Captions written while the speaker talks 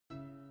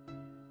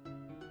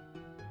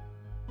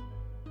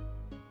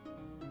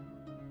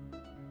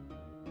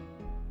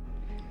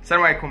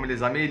السلام عليكم لي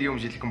زامي. اليوم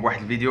جيت لكم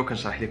بواحد الفيديو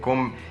كنشرح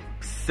لكم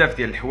بزاف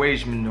ديال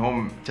الحوايج،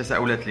 منهم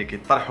التساؤلات اللي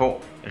كيطرحوا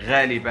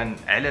غالبا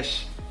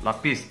علاش لا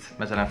بيست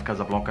مثلا في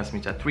كازابلانكا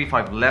سميتها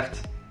 35 left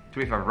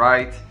 35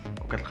 right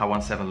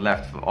وكتلقى 17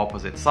 left في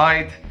الاوبوزيت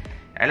سايد.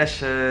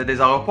 علاش دي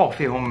زاغوبور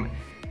فيهم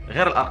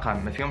غير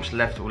الارقام ما فيهمش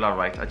ليفت ولا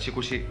رايت. هادشي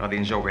كلشي غادي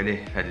نجاوب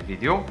عليه في هذا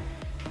الفيديو.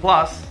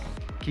 بلاس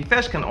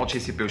كيفاش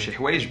كنأنتيسيبيو شي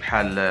حوايج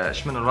بحال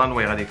اش من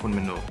الرانوي غادي يكون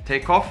منه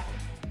تيك اوف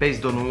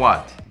based on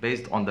what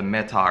based on the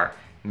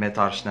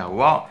ميتار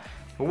شنو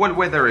هو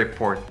الويذر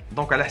ريبورت.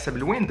 دونك على حسب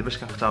الويند باش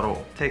كنختاروا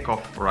تيك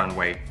اوف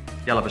رانواي.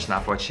 يلا باش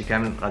نعرفوا هادشي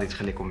كامل غادي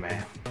تخليكم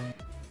معايا.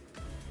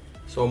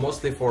 So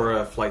mostly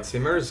for flight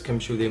simmers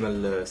كنمشيو ديما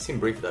ل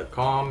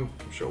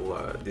simbrief.com كنمشيو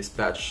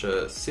dispatch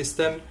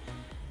system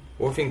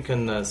وفين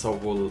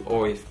كنصاوبوا ال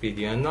OFP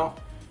ديالنا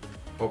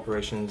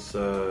operations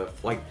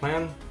flight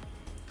plan.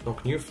 دونك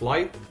new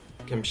flight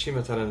كنمشي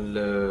مثلا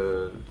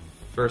ال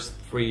first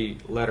 3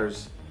 letters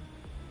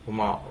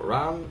هما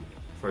RAM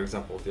for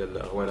example ديال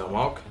غوالا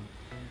ماك.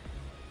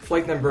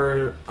 flight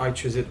number I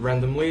choose it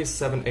randomly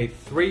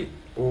 783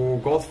 و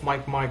golf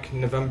mike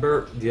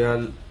November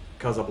ديال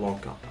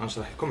كازابلانكا.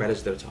 غنشرح لكم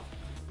علاش درتها.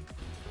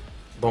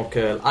 دونك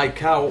الاي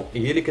كاو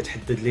هي اللي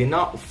كتحدد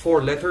لينا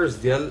 4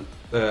 letters ديال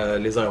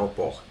لي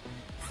زايروبور.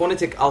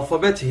 فونيتيك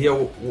الفابيت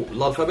هي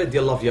الالفابيت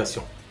ديال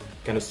لافياسيون،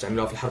 كانوا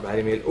استعملوها في الحرب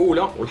العالميه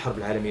الاولى والحرب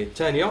العالميه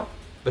الثانيه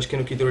باش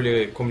كانوا كيديروا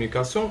لي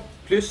كومونيكاسيون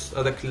بلس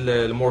هذاك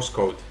المورس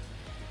كود.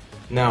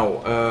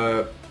 ناو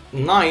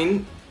 9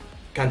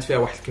 كانت فيها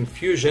واحد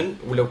الكونفيوجن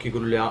ولاو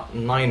كيقولوا لها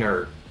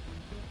ناينر،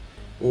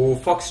 و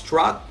فوكس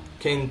ترات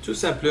كاين تو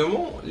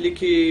سامبلومون اللي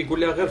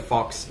كيقول لها غير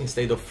فوكس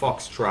instead of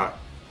fox trot.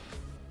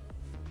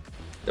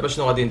 دابا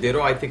شنو غادي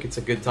نديرو؟ I think it's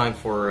a good time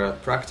for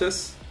practice.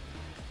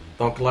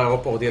 دونك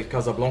لايروبور ديال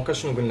كازابلانكا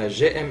شنو قلنا؟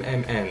 جي ام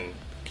ام ان.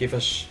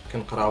 كيفاش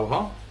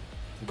كنقراوها؟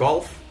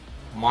 golf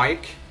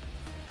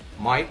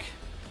مايك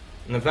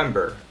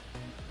نوفمبر.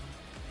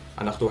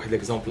 غناخذ واحد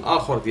ليكزامبل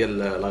اخر ديال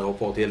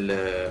لايروبور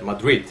ديال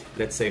مدريد.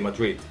 let's say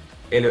مدريد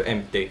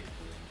LMD.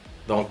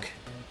 دونك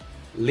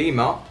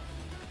ليما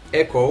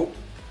ايكو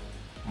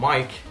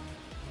مايك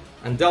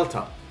and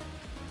delta.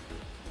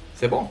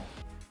 c'est bon.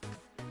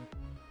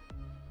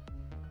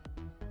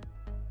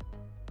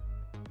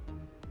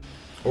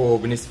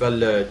 وبالنسبه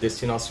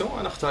للديستيناسيون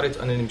انا اختاريت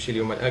انني نمشي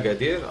اليوم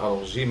لاكادير.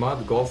 الوغ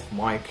جيماد جولف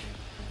مايك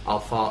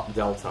الفا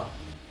دلتا.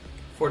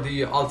 for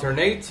the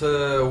alternate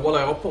هو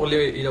لايروبور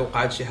اللي الا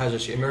وقعت شي حاجه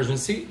شي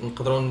emergency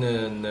نقدروا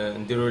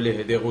نديروا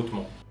ليه دي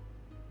روتمون.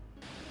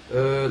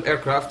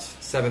 الايركرافت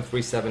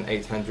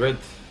 737-800.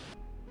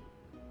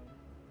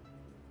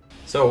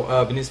 So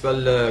بالنسبه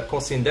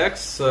للكوست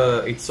اندكس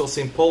it's so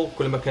simple.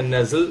 كل ما كان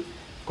نازل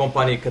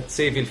كومباني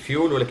كتسيفي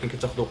الفيول ولكن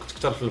كتاخذ وقت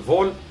اكثر في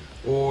الفول،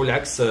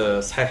 والعكس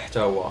صحيح حتى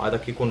هو. هذا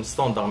كيكون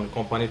ستاندر من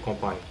كومباني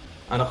لكومباني.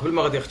 انا قبل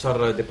ما غادي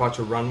نختار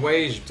ديبارتشر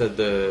رانواي جبت هاد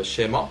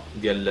الشيما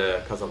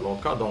ديال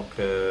كازابلانكا. دونك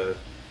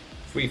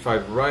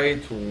 35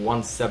 right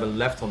 17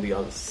 left on the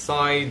other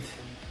side.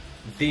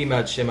 ديما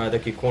هاد الشيما هذا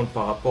كيكون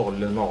بارابور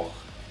لو نور.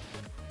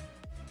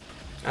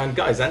 and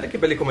guys عندك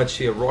كيبان لكم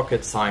هادشي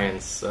روكيت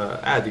ساينس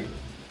عادي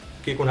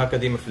كيكون هكا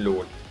ديما في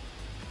الاول.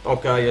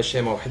 دونك هي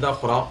شيما وحده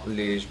اخرى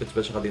اللي جبت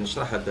باش غادي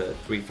نشرح هاد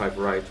 35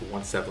 right و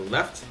 17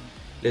 left.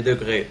 لي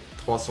دوغري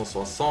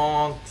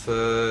 360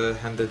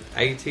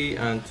 180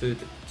 and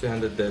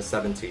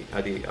 270.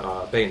 هذه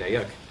راه باينه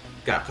ياك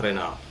كاع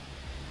قريناها.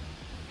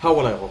 ها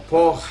هو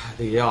لايروبور.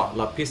 هذه هي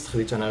لا بيست.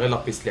 خديت انا غير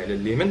لا بيست اللي على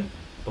اليمين.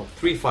 دونك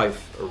 35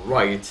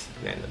 رايت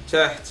اللي عندنا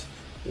لتحت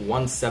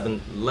و 17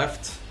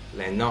 ليفت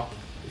اللي عندنا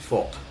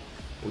الفوق.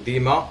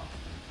 وديما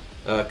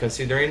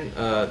considering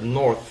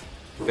north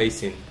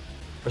facing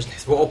باش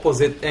نحسبوا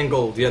اوبوزيت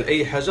انجل ديال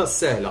اي حاجه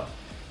سهله.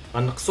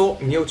 غنقصوا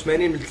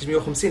 180 من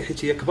 350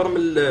 حيت هي كبر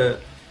من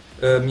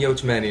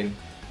 180.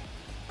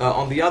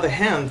 on the other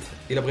hand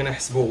الا بغينا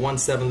نحسبوا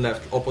 17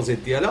 left الاوبوزيت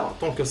ديالها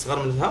دونك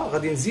صغر منها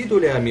غادي نزيدوا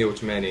ليها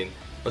 180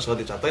 باش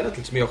غادي تعطينا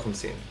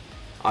 350.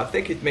 I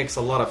think it makes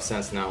a lot of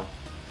sense now.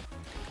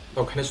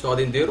 دونك حنا شنو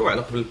غادي نديروا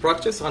على قبل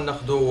البراكتيس؟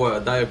 غناخذوا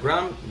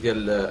دايجرام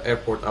ديال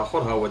ايربورت اخر.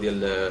 ها هو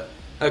ديال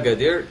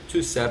اكادير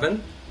 27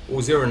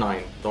 و 09.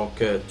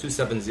 دونك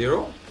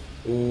 270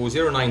 و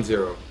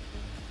 090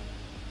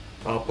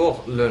 بارابور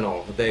لو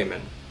نور دائما.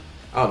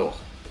 الوغ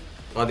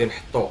غادي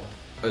نحطوا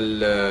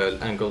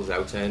الانجلز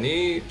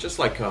عاوتاني just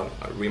like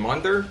a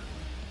reminder.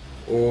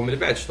 ومن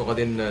بعد شنو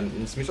غادي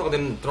نسميتو؟ غادي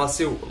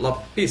نتراسيو لا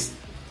بيست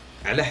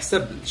على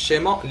حسب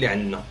الشيما اللي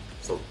عندنا.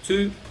 so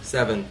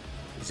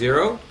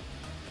 270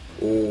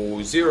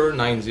 و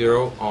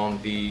 090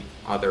 on the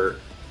other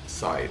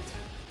side.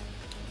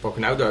 دونك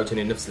نعاودو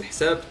عاوتاني نفس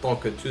الحساب.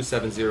 دونك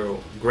 270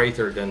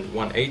 greater than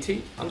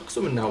 180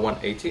 غنقصو منها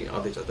 180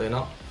 غادي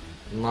تعطينا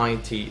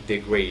 90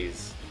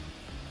 degrees.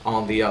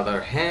 on the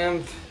other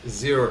hand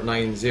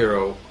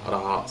 090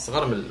 راها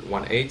صغر من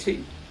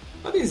 180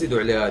 غادي نزيدو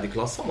عليها هذيك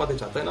لاصوم غادي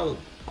تعطينا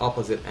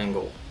opposite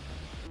angle.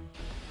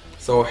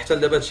 so حتى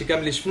لدابا هادشي كامل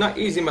اللي شفنا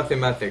easy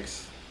mathematics.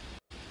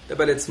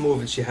 دابا ليتس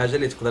موف لشي حاجه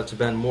اللي تقدر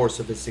تبان مور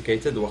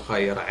سوفيستيكيتد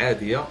واخا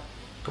عاديه.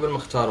 قبل ما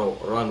نختاروا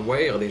ران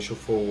واي غادي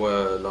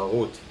نشوفوا لا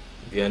روت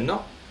ديالنا.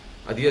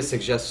 هذه هي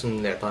suggestion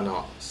اللي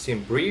عطانا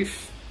سيم بريف.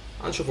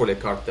 غنشوفوا لي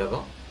كارت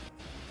دابا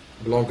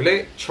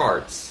بالانجلي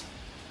charts.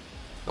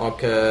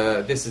 دونك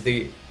this is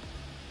the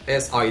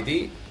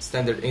SID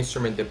standard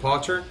instrument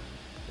departure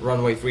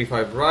runway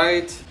 35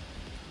 right.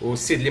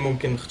 والسيد اللي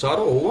ممكن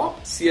نختارو هو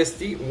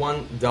CST 1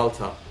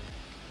 دلتا.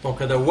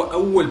 دونك هذا هو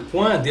اول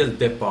بوين ديال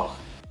الديبار.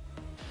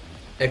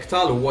 اكتال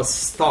هو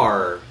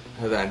ستار،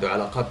 هذا عنده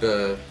علاقه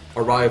ب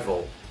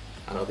arrival.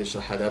 انا غادي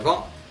نشرحها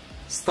دابا.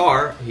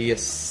 ستار هي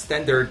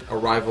standard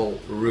arrival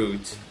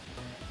route،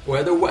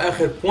 وهذا هو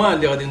اخر بوين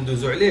اللي غادي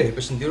ندوزو عليه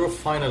باش نديرو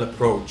final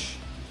approach.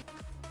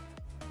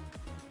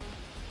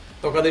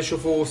 دونك غادي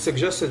نشوفو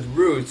suggested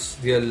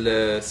routes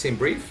ديال سيم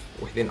بريف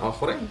وحدين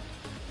اخرين.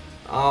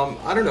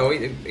 I don't know,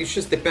 it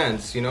just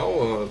depends, you know,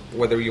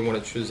 whether you want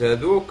to choose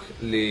هذوك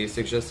اللي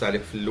suggest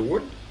عليك في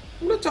الاول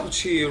ولا تاخد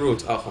شي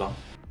روت اخرى.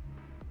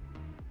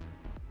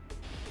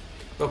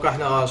 دونك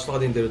احنا شنو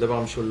غادي نديرو دابا؟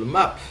 نمشيو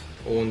للماب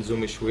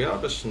ونزومي شويه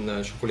باش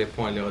نشوفو لي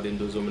بوين اللي غادي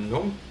ندوزو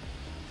منهم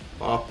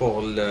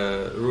بارابور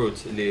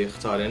الروت اللي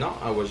اختارينا.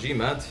 هو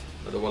جيماد،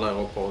 هذا هو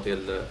لايغوبور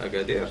ديال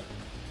اكادير.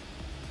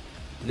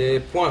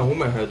 لي بوين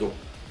هما هادو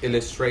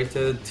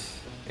illustrated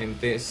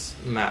in this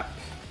map.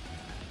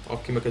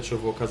 كما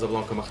كتشوفوا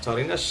كازابلانكا ما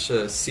اختاريناش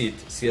سيت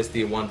CSD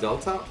 1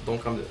 دلتا،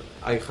 دونك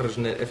غيخرج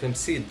لنا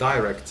FMC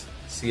دايركت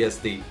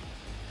CSD.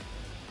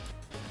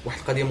 واحد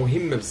القضيه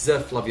مهمه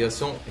بزاف في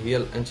لافياسيون هي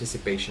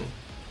الانتيسيبيشن.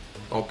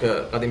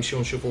 دونك غادي نمشيو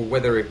نشوفوا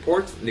weather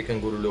report اللي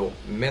كنقولوا له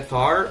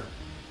METHAR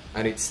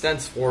and it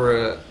stands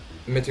for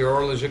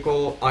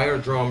meteorological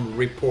aerodrome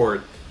report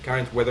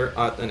current weather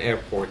at an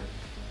airport.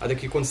 هذا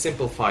كيكون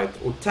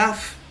simplified، و TAF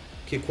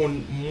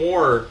كيكون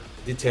more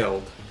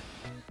detailed.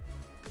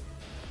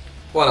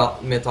 فوالا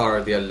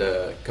METHAR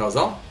ديال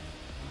كازا.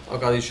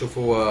 دونك غادي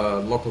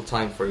نشوفوا local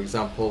time for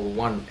example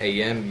 1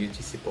 AM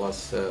UTC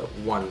plus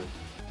 1.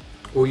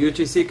 و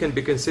UTC can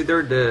be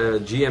considered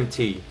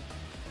GMT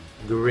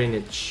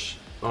Greenwich.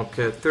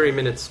 دونك 30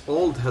 minutes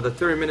old. هذا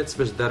 30 minutes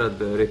باش دار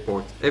هاد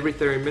الريبورت every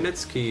 30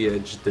 minutes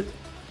كيجدد.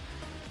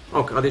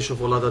 دونك غادي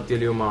نشوفوا لا دات ديال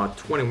اليوم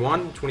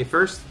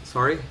 21st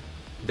sorry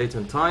date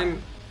and time.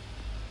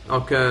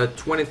 دونك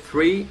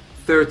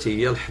 23:30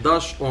 هي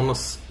 11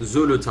 ونص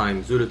زولو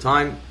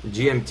تايم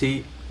GMT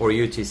or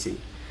UTC.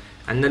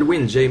 عندنا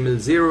الويند جاي من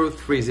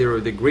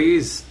 030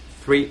 degrees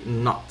 3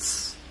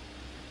 knots.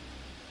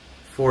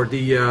 For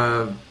the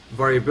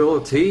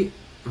variability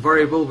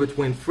variable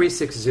between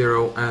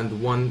 360 and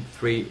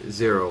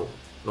 130.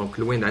 دونك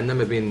الويند عندنا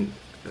ما بين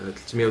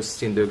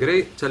 360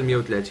 دغري حتى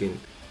 130.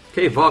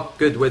 كيفاك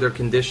good weather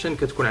condition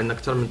كتكون عندنا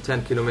اكثر من 10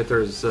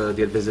 كيلومترز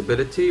ديال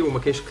visibility وما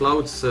كاينش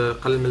clouds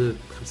اقل من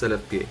 5000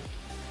 بي.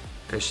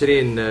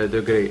 20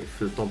 دغري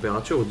في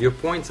التمبيراتور. ديو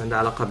بوينت عندها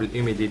علاقه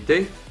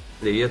بالهيوميديتي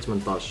اللي هي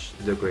 18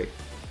 دغري.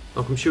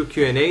 دونك نمشيو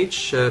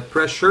QNH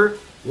pressure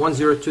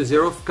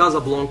 1020 في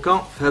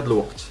كازابلانكا في هذا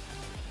الوقت.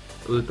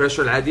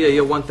 البريشر العاديه هي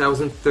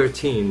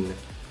 1013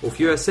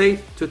 وفي USA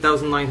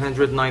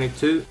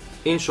 2992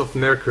 inch of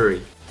mercury.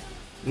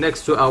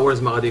 next 2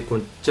 hours ما غادي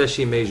يكون حتى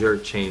شي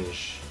major change.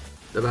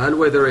 دابا ها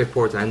الويذر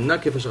ريبورت عندنا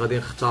كيفاش غادي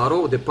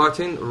نختاروا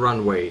departing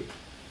runway.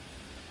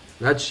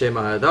 بهذا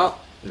الشيما هذا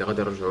اللي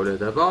غادي نرجعوا له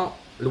دابا.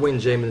 الويند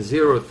جاي من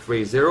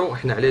 030.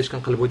 حنا علاش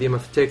كنقلبوا ديما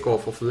في تيك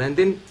اوف اوف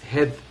لاندين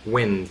هيد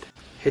ويند؟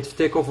 حيت في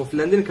تيك اوف اوف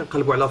لاندين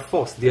كنقلبوا على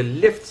فورس ديال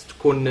الليفت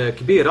تكون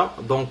كبيره،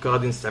 دونك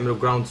غادي نستعملوا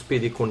جراوند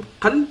سبيد يكون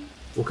قل،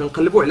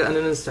 وكنقلبوا على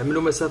اننا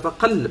نستعملوا مسافه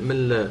قل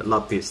من لا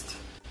بيست.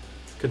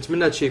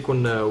 كنتمنى هادشي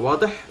يكون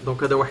واضح.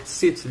 دونك هذا واحد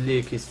السيت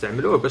اللي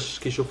كيستعملوه باش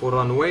كيشوفوا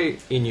الرانواي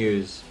ان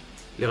يوز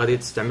اللي غادي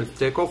تستعمل في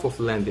تيك اوف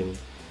اوف لاندين.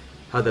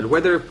 هذا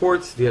الويذر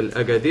ريبورت ديال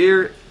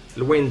اكادير.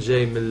 الويند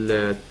جاي من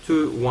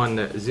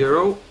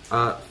 210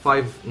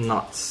 5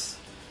 knots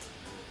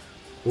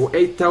و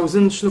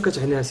 8000. شنو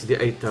كتعني سيدي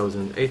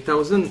 8000؟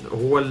 8000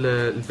 هو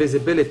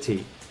الفيزيبيليتي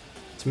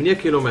 8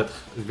 كيلومتر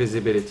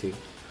الفيزيبيليتي،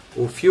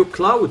 وفيو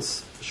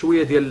كلاودز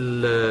شويه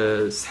ديال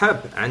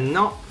السحاب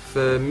عندنا في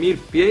 1000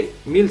 بي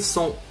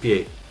 1100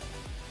 بي.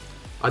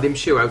 غادي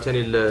نمشيو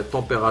عاوتاني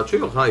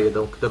للتمبيراتور. هاهي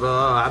دونك دابا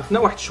عرفنا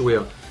واحد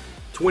شويه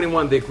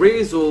 21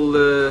 degrees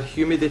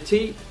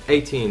والهيوميديتي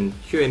 18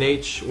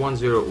 QNH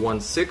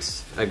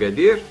 1016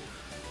 اكادير.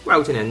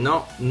 وعاوتاني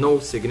عندنا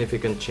no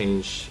significant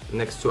change.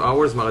 next 2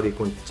 hours ما غادي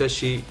يكون حتى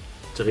شي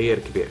تغيير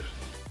كبير.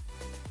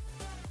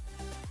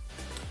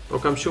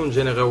 دونك نمشيو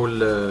نجينيريو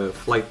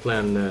الفلايت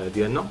بلان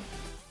ديالنا.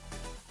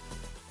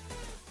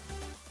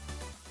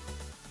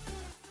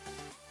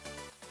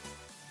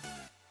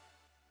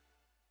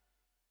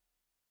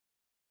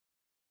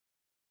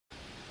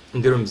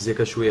 نديرو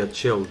مزيكا شويه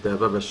تشيل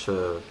دابا باش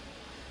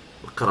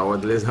نقراو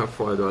هاد لي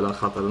زانفو هادو على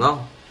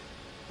خاطرنا.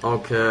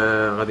 دونك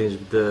غادي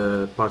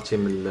نجبد بارتي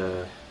من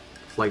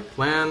الفلايت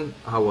بلان.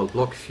 ها هو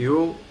البلوك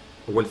فيول،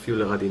 هو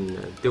الفيول اللي غادي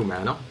نديو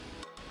معنا.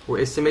 و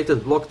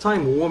استيميتد بلوك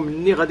تايم هو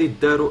مني غادي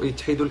يدارو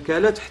يتحيدوا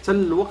الكالات حتى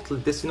الوقت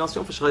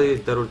الديستيناسيون فاش غادي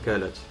يداروا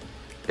الكالات.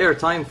 اير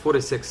تايم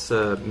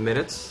 46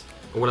 minutes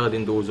هو اللي غادي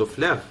ندوزو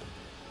في لير.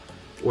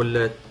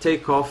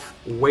 والتيك اوف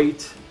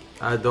ويت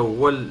هذا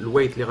هو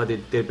الويت اللي غادي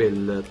دير به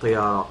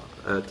الطياره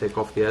تيك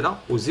اوف ديالها.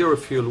 وزيرو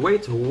فيول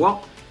ويت هو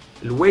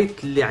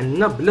الويت اللي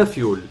عندنا بلا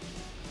فيول.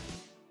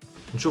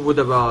 نشوفوا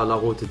دابا لا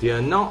روت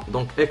ديالنا.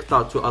 دونك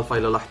اكتا تو الفا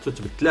الا لاحظتوا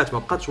تبدلات، ما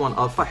بقاتش 1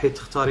 الفا حيت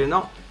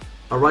اختارينا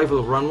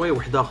arrival runway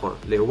واحد اخر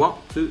اللي هو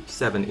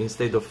 27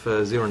 instead of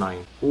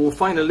 09.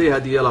 وفاينالي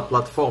هذه هي لا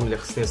بلاتفورم اللي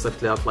خصني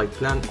نصيفط لها فلايت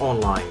بلان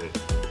اونلاين.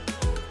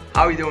 How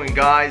are you doing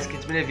guys؟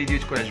 كنتمنى الفيديو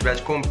تكون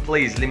عجباتكم.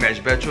 بليز اللي ما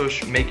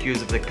عجباتوش make use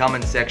of the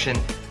comment section.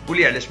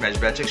 قولي علاش ما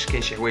عجباتكش،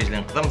 كاين شي حوايج اللي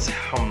نقدر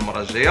نصححهم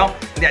المره الجايه.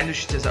 اللي عنده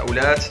شي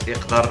تساؤلات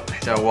يقدر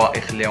حتى هو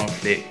يخليهم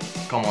في لي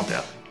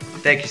كومونتير.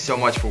 Thank you so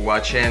much for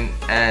watching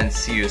and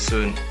see you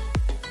soon.